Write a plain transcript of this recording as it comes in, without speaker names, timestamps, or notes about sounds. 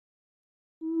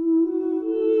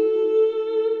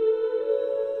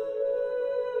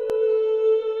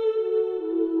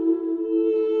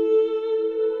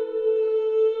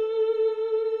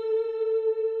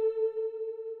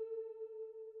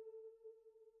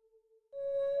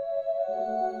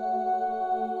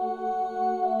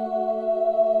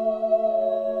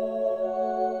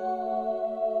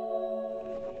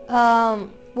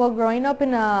Well, growing up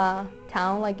in a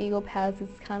town like Eagle Pass is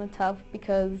kind of tough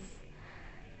because,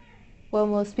 well,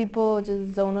 most people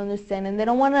just don't understand, and they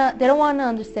don't wanna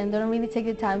understand. They don't really take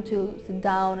the time to sit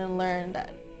down and learn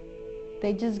that.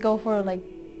 They just go for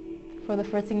the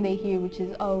first thing they hear, which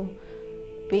is, oh,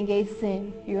 being gay is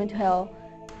sin, you're going to hell.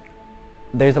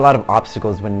 There's a lot of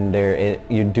obstacles when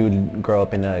you do grow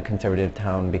up in a conservative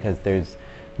town, because there's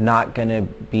not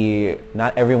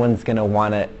everyone's gonna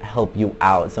want to help you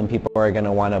out. Some people are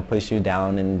gonna want to push you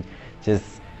down and just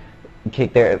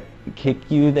kick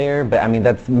you there. But I mean,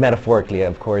 that's metaphorically,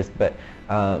 of course. But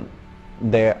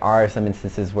there are some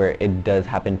instances where it does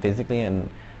happen physically, and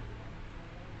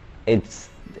it's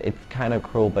kind of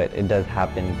cruel, but it does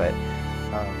happen. But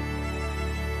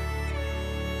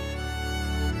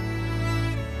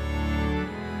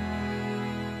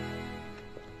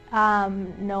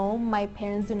no, my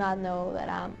parents do not know that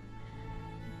I'm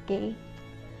gay.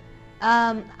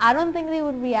 I don't think they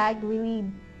would react really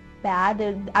bad.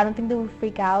 I don't think they would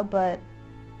freak out, but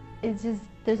it's just,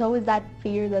 there's always that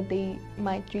fear that they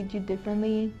might treat you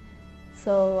differently,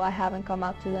 so I haven't come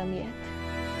out to them yet.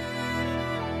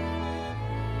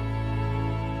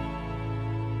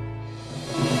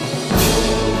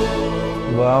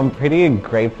 well, I'm pretty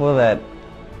grateful that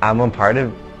I'm a part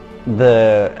of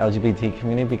the LGBT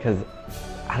community, because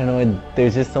I don't know,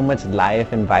 there's just so much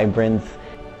life and vibrance.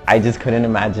 I just couldn't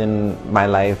imagine my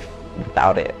life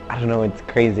without it. I don't know, it's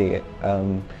crazy.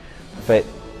 But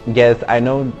yes, I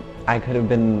know I could have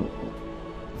been,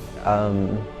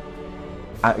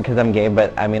 because I'm gay,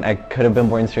 but I mean, I could have been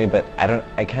born straight, but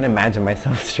I can't imagine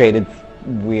myself straight. It's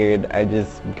weird. I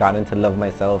just gotten to love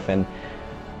myself and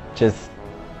just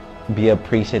be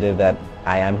appreciative that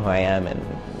I am who I am, and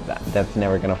that's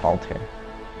never gonna falter.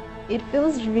 It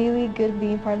feels really good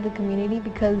being part of the community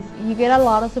because you get a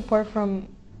lot of support from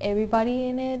everybody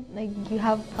in it. Like, you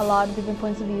have a lot of different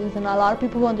points of views and a lot of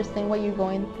people who understand what you're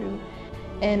going through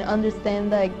and understand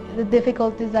like the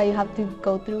difficulties that you have to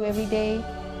go through every day.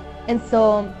 And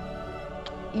so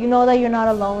you know that you're not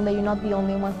alone, that you're not the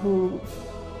only one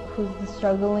who's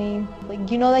struggling.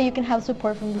 Like, you know that you can have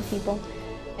support from these people.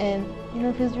 And, you know,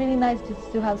 it feels really nice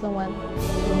just to have someone.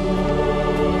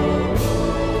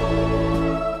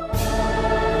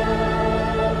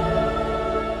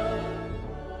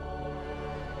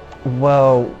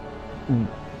 Well,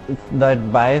 the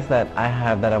advice that I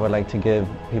have that I would like to give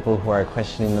people who are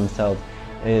questioning themselves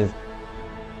is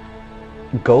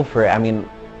go for it. I mean,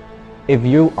 if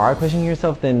you are questioning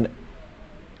yourself, then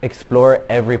explore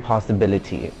every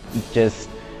possibility. Just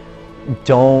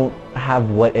don't have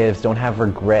what ifs, don't have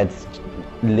regrets.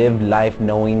 Live life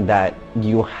knowing that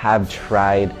you have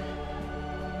tried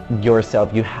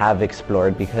yourself, you have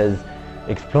explored, because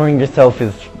exploring yourself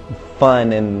is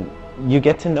fun and you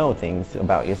get to know things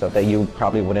about yourself that you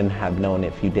probably wouldn't have known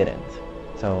if you didn't.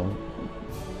 So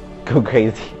go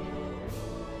crazy.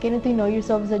 Getting to know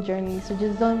yourself is a journey, so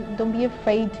just don't be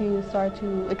afraid to start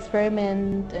to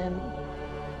experiment, and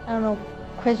I don't know,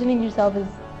 questioning yourself is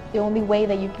the only way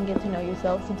that you can get to know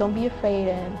yourself. So don't be afraid,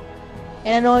 and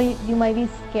I know you might be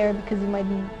scared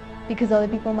because other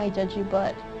people might judge you,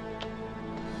 but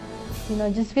you know,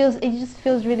 it just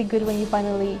feels really good when you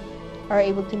finally are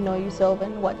able to know yourself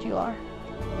and what you are.